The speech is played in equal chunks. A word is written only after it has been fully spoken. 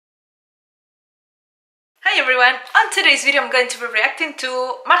Hi everyone! On today's video I'm going to be reacting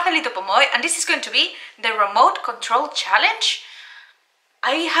to Marcelito Pomoy, and this is going to be the remote control challenge.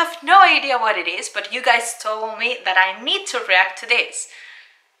 I have no idea what it is, but you guys told me that I need to react to this.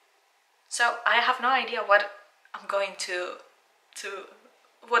 So I have no idea what I'm going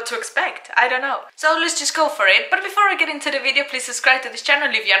what to expect. I don't know. So let's just go for it. But before we get into the video, please subscribe to this channel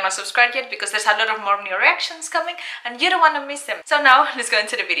if you are not subscribed yet, because there's a lot of more new reactions coming and you don't want to miss them. So now, let's go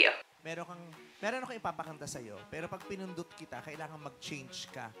into the video. Meron akong ipapakanta sa'yo, pero pag pinundot kita, kailangan mag-change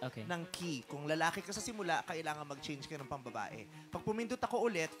ka ng key. Kung lalaki ka sa simula, kailangan mag-change ka ng pambabae. Pag pumindot ako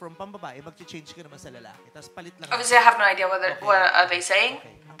ulit from pambabae, mag-change ka naman sa lalaki. Tapos palit lang. Obviously, I have no idea what are they saying.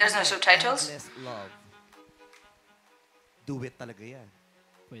 Okay. There's no subtitles. Endless love. Do it talaga yan.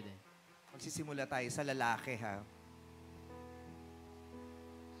 Pwede. Magsisimula tayo sa lalaki, ha?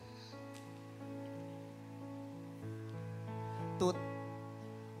 Tut.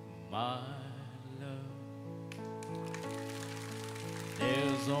 My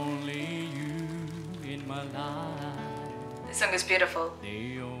there's only you in my life. This song is beautiful.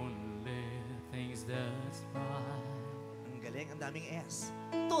 The only things that's right. Ang galing, ang daming S.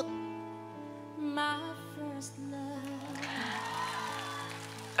 Tut. My first love.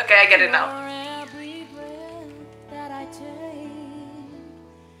 Okay, I get it now. Every breath that I take,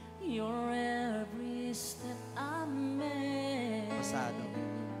 your every step I make. Pasado.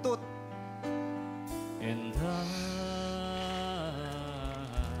 Tut. And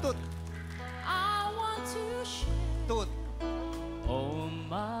Tut. I want to share. Tut. oh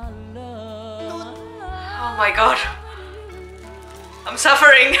my love. Tut. Oh my god. I'm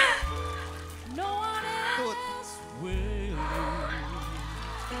suffering. No one Tut. else Will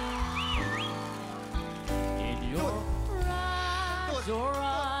in your eyes, your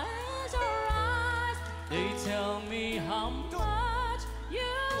eyes, your eyes, they tell me how much you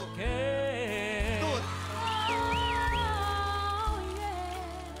care. Tut. Oh,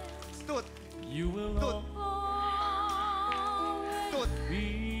 yes. Tut. You will Tut. Always Tut.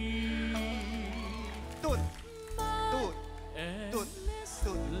 be Tut. Tut. Tut.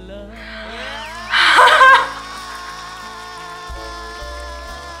 Tut. love.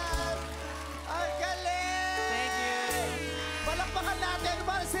 Ang galing! Thank you. Palakpakan natin,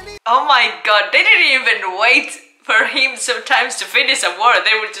 Marcelito! Oh my god, they didn't even wait for him sometimes to finish a word.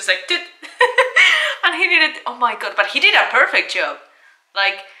 They were just like, toot. And he did it. Oh my god, but he did a perfect job.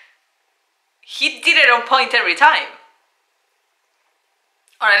 Like, he did it on point every time.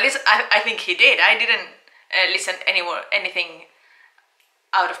 Or at least I think he did. I didn't listen anything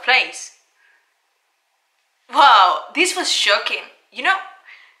out of place. Wow, this was shocking. You know,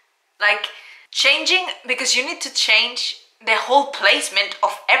 like changing, because you need to change the whole placement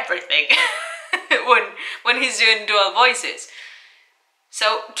of everything when he's doing dual voices.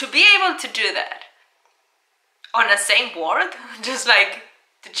 So to be able to do that on the same word, just like,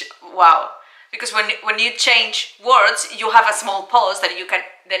 wow. Because when you change words, you have a small pause that you can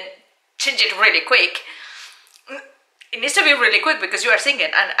then change it really quick. It needs to be really quick because you are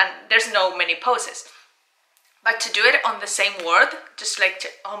singing and there's no many pauses. But to do it on the same word, just like,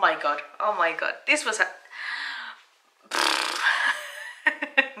 oh my god, this was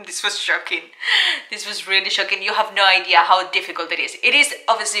this was shocking. This was really shocking. You have no idea how difficult it is. It is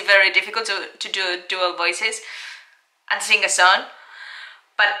obviously very difficult to do dual voices and sing a song.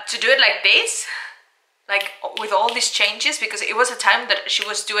 But to do it like this, like with all these changes, because it was a time that she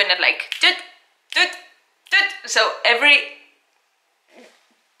was doing it like doot, doot, doot. So every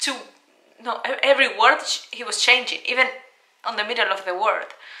word he was changing, even on the middle of the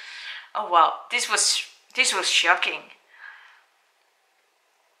word. Oh wow, this was shocking.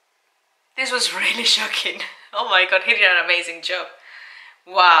 This was really shocking. Oh my god, he did an amazing job.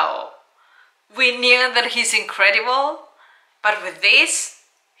 Wow. We knew that he's incredible, but with this,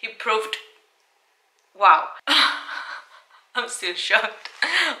 he proved, wow. I'm still shocked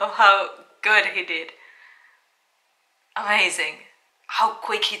of how good he did. Amazing. How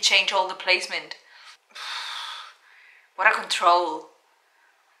quick he changed all the placement. What a control.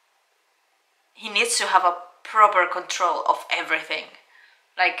 He needs to have a proper control of everything.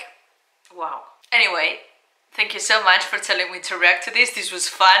 Like, wow. Anyway, thank you so much for telling me to react to this. This was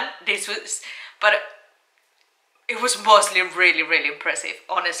fun. But it was mostly really, really impressive,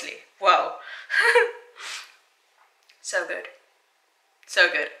 honestly. Wow. So good. So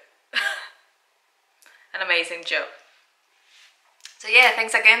good. An amazing job. So yeah,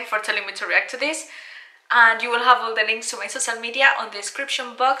 thanks again for telling me to react to this. And you will have all the links to my social media on the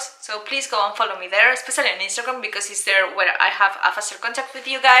description box. So please go and follow me there, especially on Instagram, because it's there where I have a faster contact with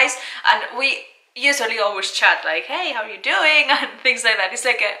you guys. And we usually always chat like, hey, how are you doing? And things like that. It's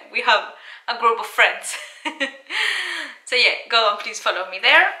like we have a group of friends. So yeah, go and please follow me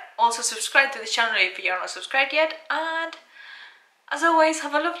there. Also subscribe to the channel if you're not subscribed yet. And as always,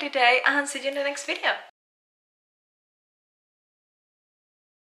 have a lovely day and see you in the next video.